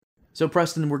So,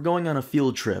 Preston, we're going on a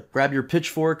field trip. Grab your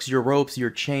pitchforks, your ropes, your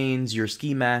chains, your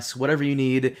ski masks, whatever you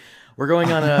need. We're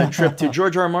going on a trip to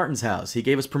George R. R. Martin's house. He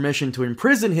gave us permission to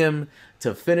imprison him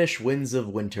to finish Winds of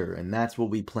Winter, and that's what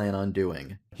we plan on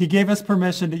doing. He gave us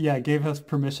permission to, yeah, gave us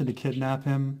permission to kidnap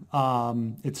him.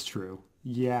 It's true.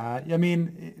 Yeah, I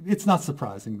mean, it's not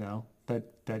surprising though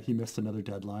that he missed another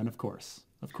deadline. Of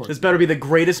This course better not. be the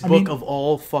greatest I book mean, of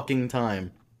all fucking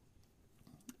time.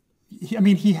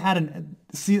 he had an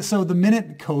see. So the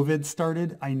minute COVID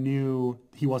started, I knew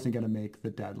he wasn't going to make the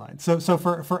deadline. So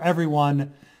for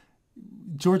everyone,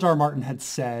 George R. R. Martin had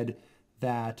said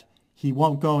that he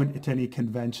won't go into any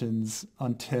conventions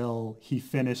until he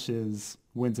finishes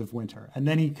Winds of Winter. And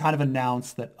then he kind of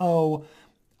announced that, oh,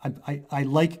 I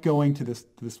like going to this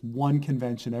one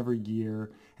convention every year,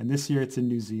 and this year it's in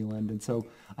New Zealand. And so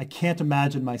I can't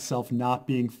imagine myself not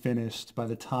being finished by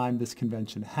the time this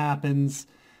convention happens.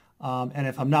 And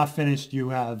if I'm not finished, you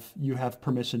have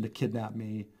permission to kidnap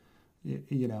me,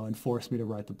 and force me to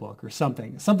write the book or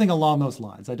something along those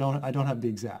lines. I don't have the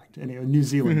exact. Anyway, New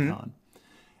Zealand Mm-hmm. Con.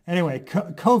 Anyway,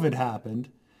 COVID happened,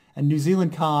 and New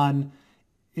Zealand Con,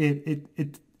 it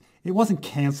wasn't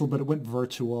canceled, but it went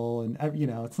virtual, and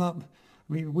it's not.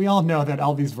 We all know that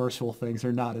all these virtual things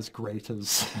are not as great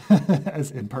as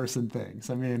as in-person things.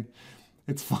 I mean,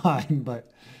 it's fine,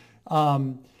 but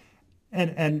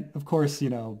and of course,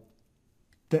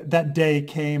 that day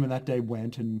came and that day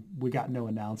went, and we got no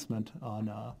announcement on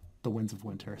the Winds of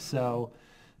Winter. So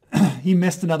he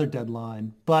missed another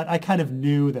deadline, but I kind of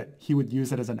knew that he would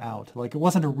use it as an out. Like, it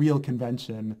wasn't a real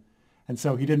convention, and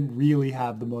so he didn't really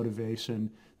have the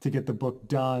motivation to get the book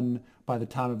done by the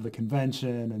time of the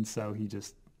convention, and so he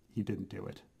didn't do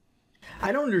it.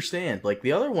 I don't understand. Like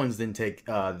the other ones didn't take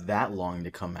that long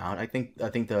to come out. I think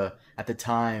the at the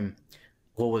time,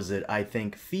 what was it? I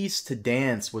think Feast to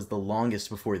Dance was the longest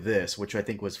before this, which I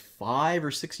think was 5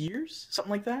 or 6 years,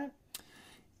 something like that.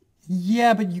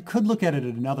 Yeah, but you could look at it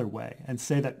another way and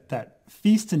say that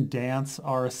Feast and Dance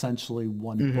are essentially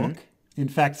one Mm-hmm. book. In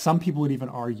fact, some people would even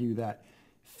argue that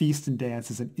Feast and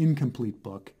Dance is an incomplete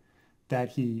book, that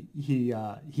he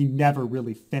never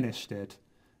really finished it,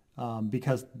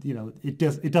 because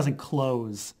it doesn't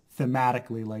close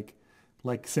thematically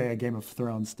like say a Game of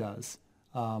Thrones does,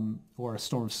 or a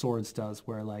Storm of Swords does,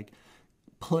 where like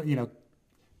pl- you know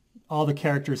all the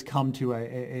characters come to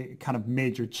a kind of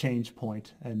major change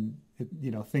point, and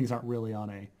things aren't really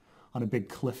on a big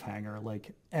cliffhanger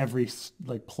like every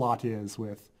like plot is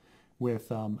with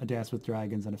A Dance with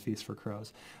Dragons and A Feast for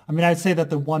Crows. I mean, I'd say that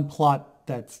the one plot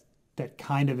that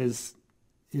kind of is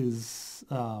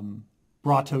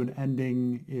brought to an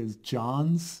ending is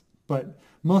John's, but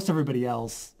most everybody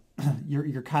else,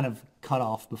 you're kind of cut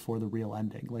off before the real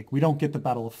ending. Like, we don't get the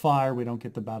Battle of Fire, we don't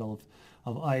get the Battle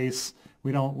of Ice,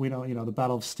 we don't the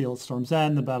Battle of Steel at Storm's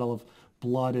End, the Battle of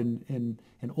Blood in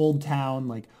Old Town.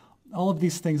 Like, all of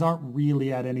these things aren't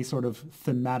really at any sort of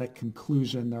thematic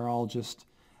conclusion. They're all just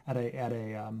at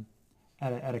a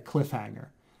cliffhanger.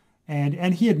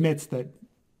 And he admits that,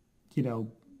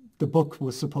 the book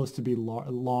was supposed to be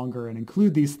longer and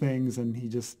include these things, and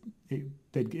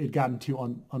it gotten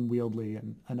too unwieldy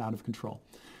and out of control.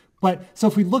 But so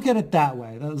if we look at it that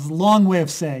way, that was a long way of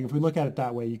saying, if we look at it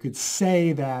that way, you could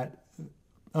say that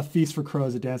A Feast for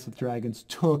Crows, A Dance with Dragons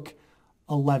took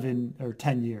 11 or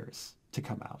 10 years to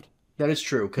come out. That is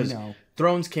true, You because know,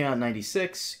 Thrones came out in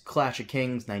 96, Clash of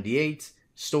Kings 98,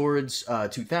 Swords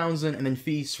 2000, and then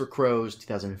Feast for Crows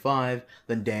 2005,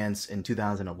 then Dance in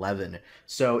 2011.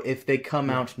 So if they come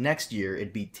yeah, out next year,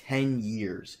 it'd be 10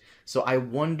 years. So I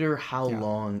wonder how yeah.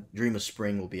 long Dream of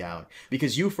Spring will be out,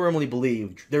 because you firmly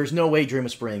believe there's no way Dream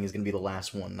of Spring is going to be the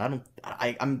last one. I don't.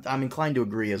 I'm inclined to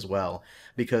agree as well,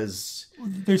 because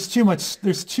There's too much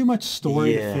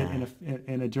story to fit yeah.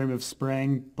 in a Dream of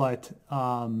Spring, but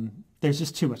there's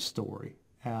just too much story.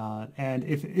 And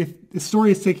if the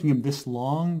story is taking him this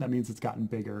long, that means it's gotten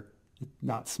bigger,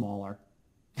 not smaller.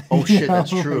 Oh you shit, know,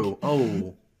 that's like true.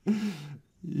 Oh.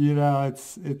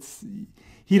 it's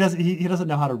he doesn't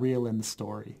know how to reel in the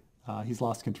story. He's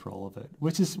lost control of it,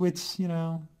 which oh And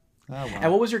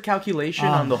well. what was your calculation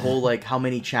on Uh, the whole, like, how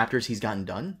many chapters he's gotten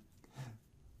done?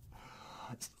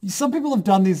 some people have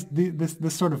done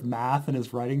this sort of math in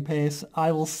his writing pace.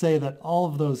 I will say that all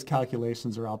of those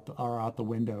calculations are out the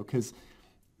window, because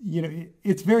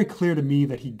it's very clear to me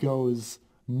that he goes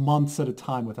months at a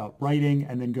time without writing,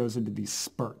 and then goes into these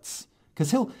spurts.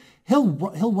 Because he'll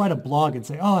write a blog and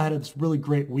say, "Oh, I had this really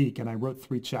great week and I wrote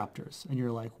 3 chapters," and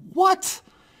you're like, "What?"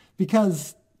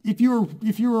 Because if you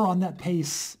were on that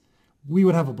pace, we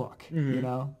would have a book. You Hmm.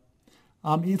 know,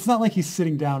 it's not like he's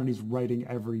sitting down and he's writing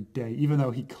every day, even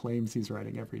though he claims he's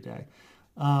writing every day.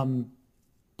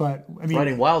 But I mean,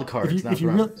 Writing wild cards, not if you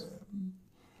really, runs.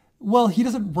 well, he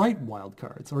doesn't write wild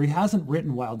cards, or he hasn't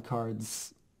written wild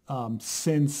cards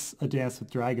since A Dance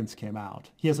with Dragons came out.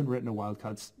 He hasn't written a wild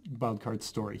card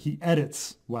story. He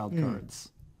edits wild cards,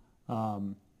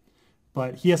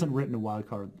 but he hasn't written a wild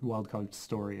card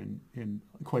story in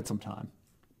quite some time.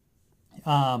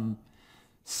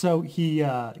 So he,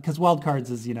 because wild cards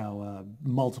is,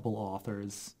 multiple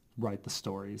authors write the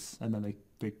stories, and then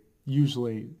they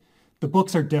usually, the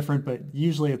books are different, but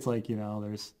usually it's like,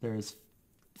 there's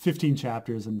 15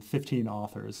 chapters and 15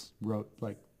 authors wrote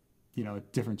like, a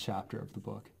different chapter of the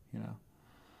book.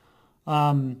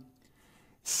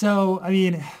 So, I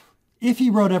mean, if he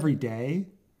wrote every day,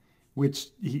 which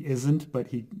he isn't, but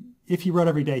if he wrote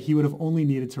every day, he would have only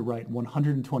needed to write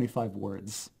 125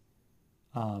 words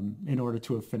in order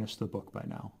to have finished the book by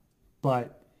now.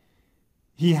 But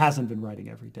he hasn't been writing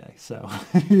every day. So,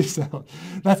 so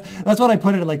that's what I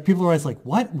put it. Like, people are always like,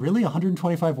 what, really?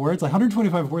 125 words? Like,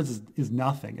 125 words is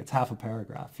nothing. It's half a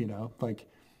paragraph, Like,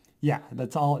 yeah,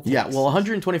 that's all it takes. Yeah, well,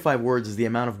 125 words is the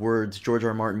amount of words George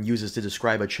R. R. Martin uses to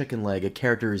describe a chicken leg a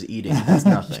character is eating. That's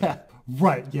nothing. Yeah,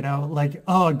 right. Like,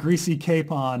 oh, a greasy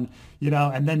capon,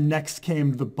 and then next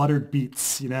came the buttered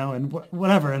beets, and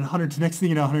whatever. And next thing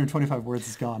you know, 125 words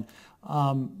is gone.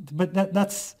 But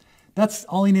that's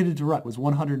all he needed to write was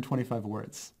 125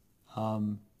 words.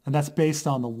 And that's based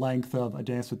on the length of A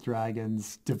Dance with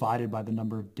Dragons divided by the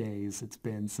number of days it's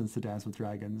been since A Dance with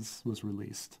Dragons was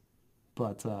released.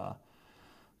 But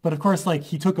of course, like,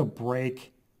 he took a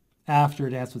break after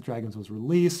Dance with Dragons was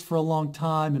released for a long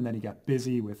time, and then he got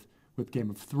busy with Game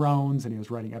of Thrones, and he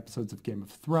was writing episodes of Game of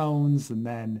Thrones, and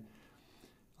then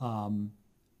I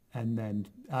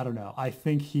don't know. I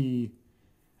think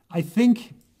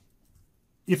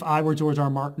if I were George R. R.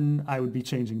 Martin, I would be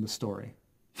changing the story.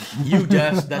 You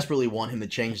desperately want him to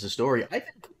change the story. I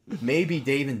think maybe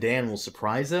Dave and Dan will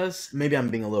surprise us. Maybe I'm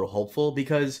being a little hopeful,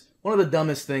 because one of the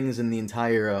dumbest things in the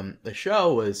entire the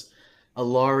show was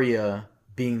Ilaria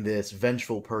being this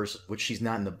vengeful person, which she's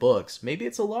not in the books. Maybe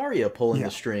it's Ilaria pulling the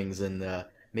strings, and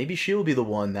maybe she'll be the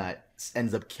one that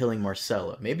ends up killing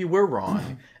Marcella. Maybe we're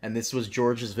wrong, and this was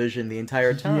George's vision the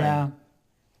entire time. Yeah.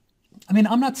 I mean,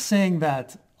 I'm not saying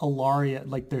that Ilaria,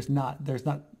 like, it's not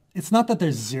that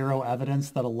there's zero evidence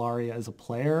that Ilaria is a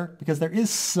player, because there is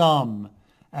some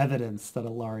evidence that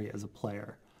Ilaria is a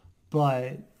player,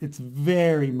 but it's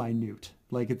very minute.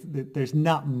 Like, there's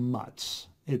not much.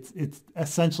 It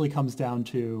essentially comes down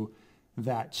to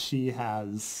that she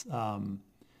has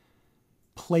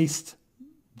placed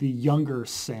the younger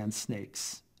sand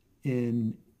snakes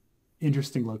in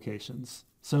interesting locations.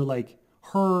 So, like,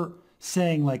 her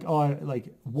saying, like, oh,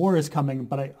 like, war is coming,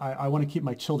 but I want to keep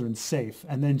my children safe,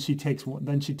 and then she takes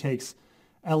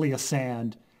Elia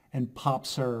Sand and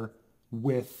pops her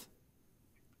with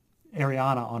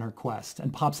Ariana on her quest,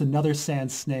 and pops another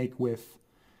sand snake with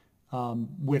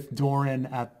Doran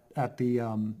at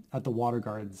the water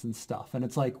gardens and stuff. And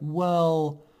it's like,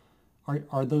 well,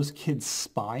 are those kids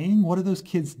spying? What are those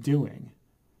kids doing?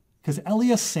 Because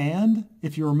Elia Sand,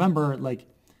 if you remember, like,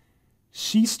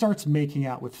 she starts making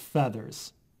out with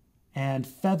Feathers, and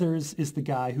Feathers is the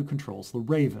guy who controls the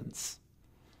ravens.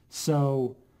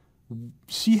 So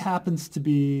she happens to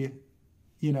be,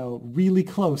 really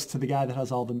close to the guy that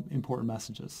has all the important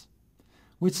messages,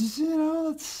 which is,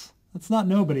 that's not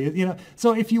nobody,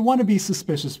 So if you want to be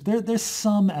suspicious, there's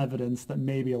some evidence that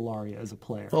maybe Ilaria is a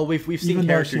player. Well, we've seen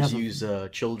characters use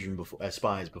children as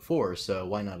spies before, so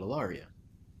why not Ilaria?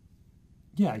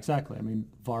 Yeah, exactly. I mean,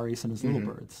 Varys and his little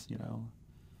birds,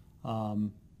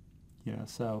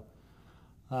 So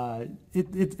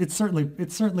it's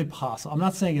certainly possible. I'm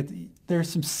not saying there's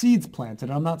some seeds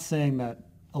planted. I'm not saying that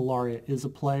Ilaria is a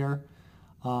player,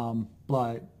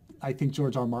 but I think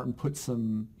George R. R. Martin put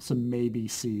some maybe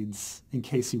seeds in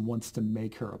case he wants to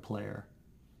make her a player.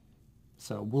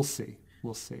 So we'll see.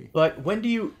 But when do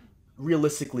you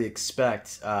realistically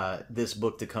expect this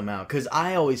book to come out? Because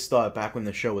I always thought, back when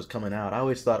the show was coming out,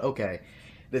 okay,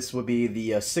 this would be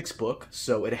the sixth book,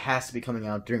 so it has to be coming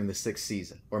out during the sixth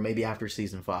season, or maybe after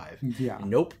season 5. Yeah.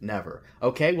 Nope, never.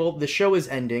 Okay, well, the show is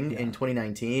ending in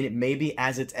 2019. Maybe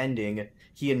as it's ending,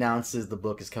 he announces the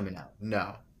book is coming out.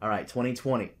 No. All right,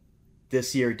 2020.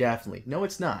 This year, definitely. No,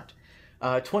 it's not.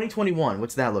 2021,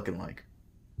 what's that looking like?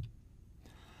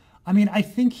 I mean, I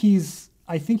think he's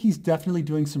definitely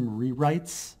doing some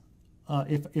rewrites,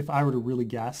 if I were to really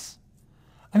guess.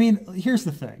 I mean, here's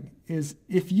the thing, is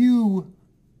if you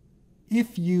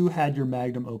had your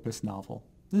magnum opus novel,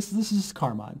 this is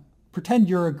Carmine. Pretend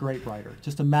you're a great writer.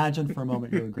 Just imagine for a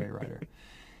moment you're a great writer.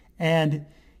 And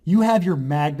you have your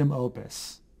magnum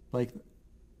opus, like,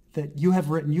 that you have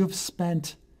written, you have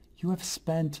spent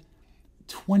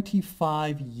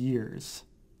 25 years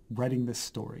writing this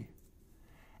story.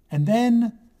 And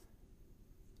then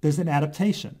there's an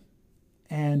adaptation,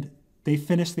 and they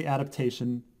finish the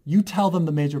adaptation. You tell them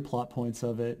the major plot points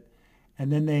of it,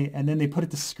 and then they put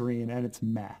it to screen, and it's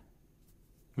meh.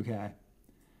 Okay.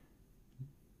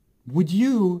 Would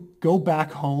you go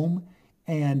back home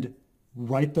and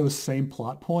write those same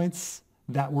plot points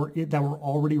that were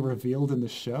already revealed in the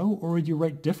show, or would you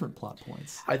write different plot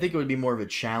points? I think it would be more of a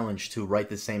challenge to write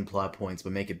the same plot points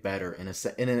but make it better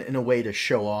in a way to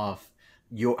show off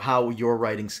how your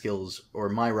writing skills or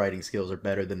my writing skills are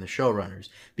better than the showrunners.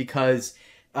 Because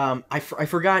I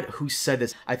forgot who said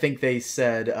this. I think they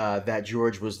said that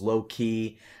George was low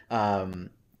key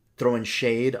throwing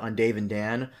shade on Dave and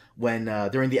Dan when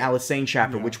during the Alysanne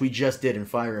chapter, which we just did in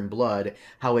Fire and Blood,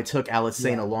 how it took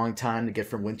Alysanne a long time to get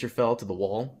from Winterfell to the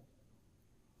Wall.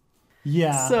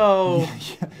 Yeah. So,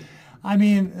 I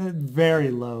mean,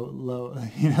 very low,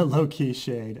 low key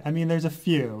shade. I mean, there's a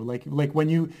few like when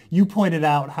you pointed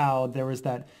out how there was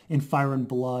that in Fire and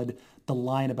Blood, the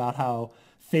line about how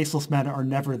faceless men are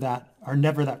never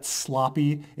that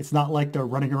sloppy. It's not like they're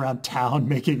running around town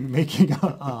making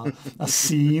a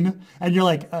scene. And you're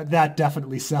like, that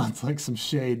definitely sounds like some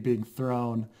shade being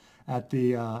thrown at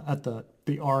the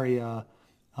Arya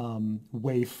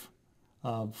waif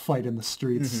fight in the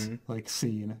streets like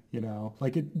scene.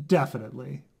 Like it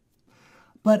definitely.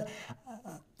 But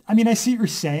I mean, I see what you're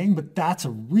saying, but that's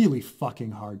a really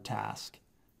fucking hard task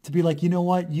to be like, you know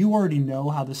what? You already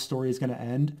know how this story is going to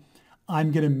end.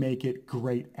 I'm going to make it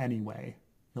great anyway.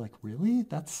 You're like, really?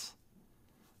 That's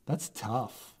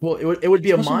tough. Well, it would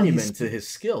be especially a monument to his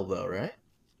skill, though, right?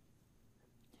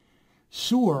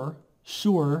 Sure.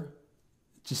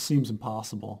 It just seems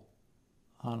impossible.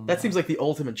 I don't know. That seems like the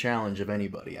ultimate challenge of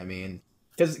anybody. I mean,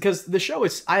 because the show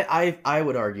is, I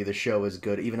would argue the show is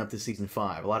good even up to season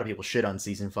 5. A lot of people shit on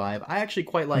season 5. I actually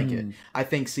quite like it. I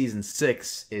think season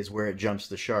 6 is where it jumps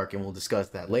the shark, and we'll discuss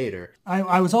that later.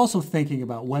 I was also thinking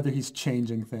about whether he's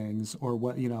changing things or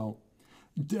what,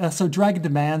 So Dragon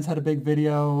Demands had a big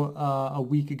video a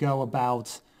week ago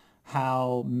about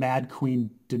how Mad Queen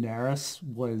Daenerys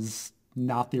was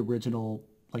not the original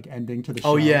ending to the show.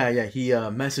 Oh yeah, he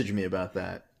messaged me about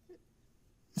that.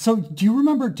 So do you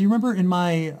remember in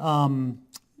my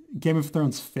Game of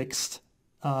Thrones Fixed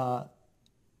videos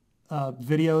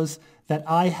that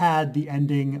I had the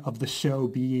ending of the show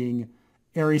being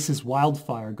Aerys'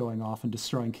 wildfire going off and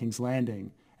destroying King's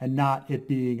Landing and not it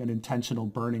being an intentional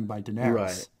burning by Daenerys?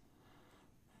 Right.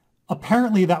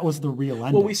 Apparently that was the real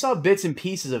ending. Well, we saw bits and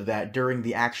pieces of that during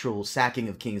the actual sacking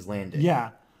of King's Landing.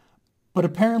 Yeah. But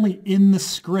apparently in the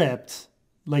script,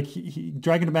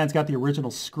 Dragon Demands got the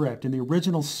original script. In the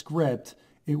original script,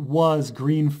 it was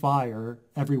green fire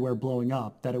everywhere blowing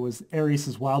up, that it was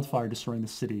Aerys' wildfire destroying the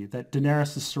city, that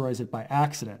Daenerys destroys it by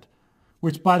accident,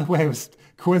 which, by the way, was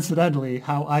coincidentally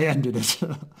how I ended it.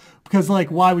 Because,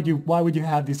 why would you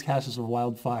have these caches of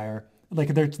wildfire?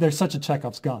 They're such a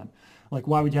Chekhov's gun.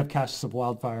 Why would you have caches of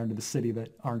wildfire into the city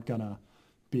that aren't gonna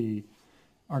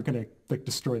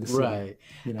destroy the city? Right.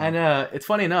 And it's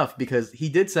funny enough because he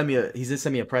did send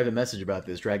me a private message about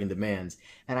this Dragon Demands,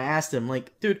 and I asked him,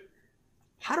 dude,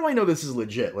 how do I know this is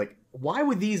legit? Why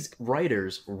would these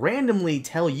writers randomly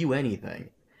tell you anything?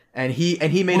 And he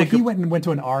made he went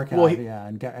to an archive,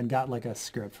 and got a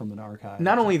script from an archive.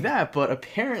 Not only that, but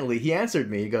apparently he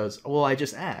answered me. He goes, "Well, I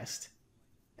just asked,"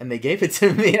 and they gave it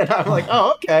to me, and I'm like,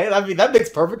 "Oh, okay. I mean, that makes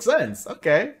perfect sense.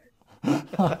 Okay."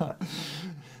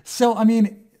 So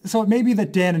it may be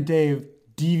that Dan and Dave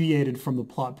deviated from the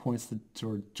plot points that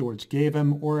George gave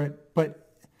him, but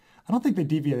I don't think they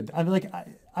deviated.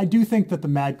 I do think that the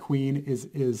Mad Queen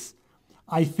is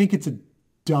I think it's a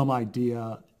dumb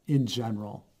idea in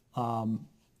general. I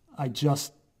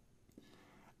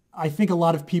think a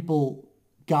lot of people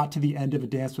got to the end of A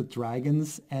Dance with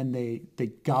Dragons and they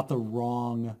got the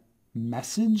wrong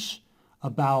message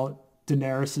about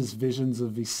Daenerys' visions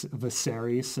of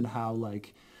Viserys and how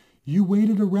you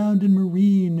waited around in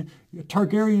Meereen.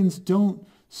 Targaryens don't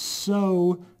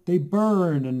sow, they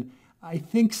burn. And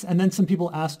then some people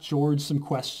asked George some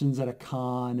questions at a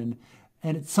con,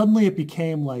 and suddenly it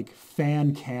became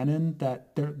fan canon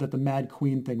that the Mad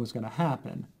Queen thing was going to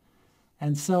happen.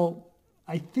 And so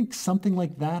I think something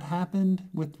like that happened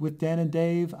with Dan and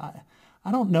Dave. I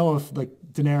don't know if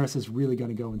Daenerys is really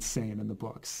going to go insane in the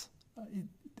books.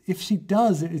 If she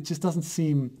does, it just doesn't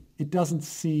seem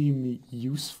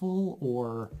useful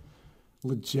or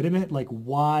legitimate.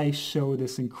 Why show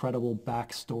this incredible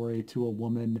backstory to a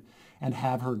woman and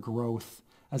have her growth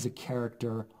as a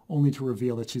character only to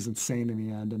reveal that she's insane in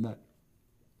the end and that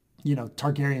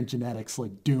Targaryen genetics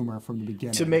like doom her from the to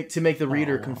beginning. make the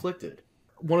reader Oh, conflicted.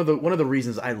 One of the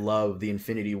reasons I love the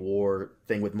Infinity War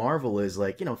thing with Marvel is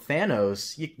like,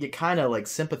 Thanos, you kind of like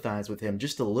sympathize with him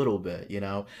just a little bit,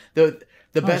 the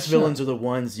oh, best villains sure. are the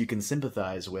ones you can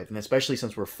sympathize with, and especially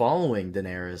since we're following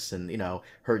Daenerys and,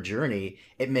 her journey,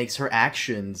 it makes her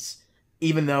actions,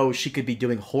 even though she could be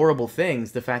doing horrible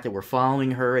things, the fact that we're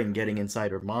following her and getting inside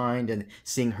her mind and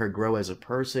seeing her grow as a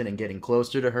person and getting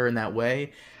closer to her in that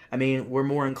way, I mean, we're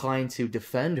more inclined to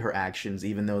defend her actions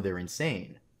even though they're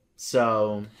insane.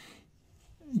 So,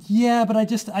 Yeah, but I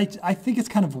think it's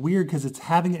kind of weird because it's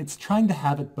trying to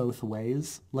have it both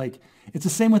ways. Like it's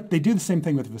the same with they do the same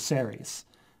thing with Viserys,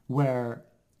 where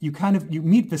you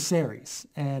meet Viserys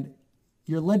and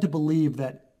you're led to believe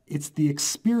that it's the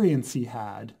experience he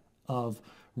had of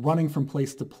running from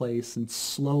place to place and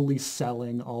slowly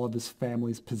selling all of his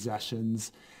family's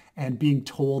possessions and being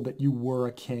told that you were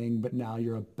a king, but now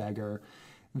you're a beggar,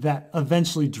 that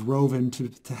eventually drove him to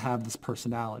have this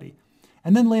personality.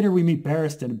 And then later we meet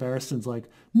Barristan, and Barristan's like,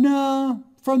 no,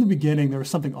 from the beginning there was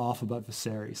something off about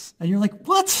Viserys. And you're like,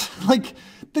 what? Like,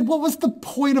 then what was the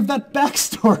point of that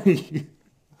backstory?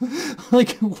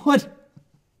 Like, what?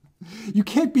 You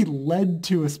can't be led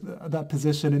to that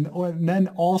position and then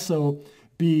also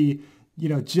be,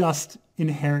 just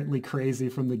inherently crazy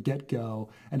from the get-go,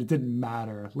 and it didn't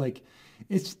matter. Like,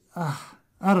 it's, I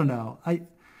don't know. I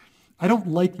don't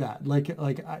like that.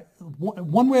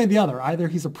 One way or the other, either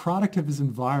he's a product of his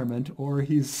environment or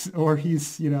he's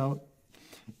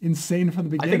insane from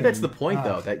the I think that's the beginning. point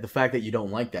though, that the fact that you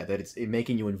don't like that it's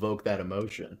making you invoke that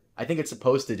emotion. I think it's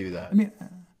supposed to do I that.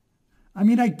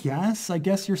 mean, I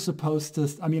guess you're supposed to.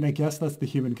 I mean, I guess that's the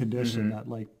human condition Hmm. that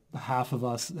like half of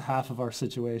our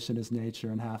situation is nature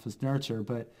and half is nurture.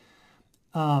 But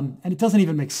and it doesn't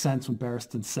even make sense when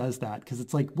Barristan says that because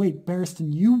it's like, wait,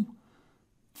 Barristan, you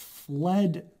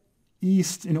fled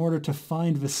east in order to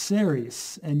find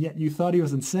Viserys, and yet you thought he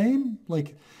was insane?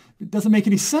 Like, it doesn't make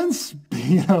any sense,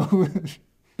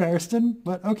 Barristan,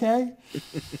 but okay,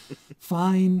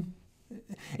 fine.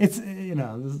 It's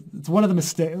one of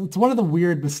the it's one of the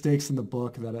weird mistakes in the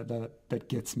book that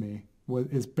gets me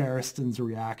is Barristan's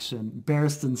reaction,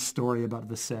 Barristan's story about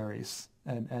Viserys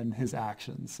and his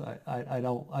actions. I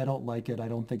don't like it. I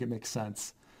don't think it makes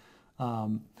sense.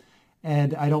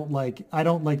 And I don't like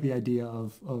the idea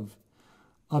of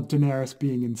Daenerys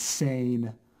being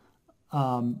insane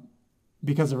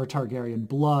because of her Targaryen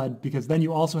blood, because then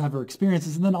you also have her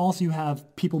experiences, and then also you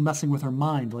have people messing with her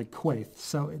mind, like Quaithe.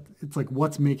 So it's like,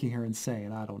 what's making her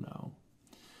insane? I don't know.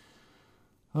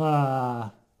 Uh,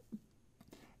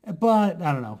 but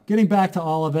I don't know. Getting back to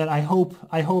all of it, I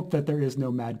hope that there is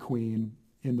no Mad Queen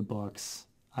in the books.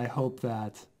 I hope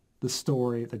that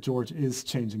that George is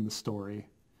changing the story.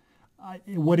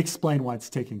 It would explain why it's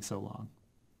taking so long.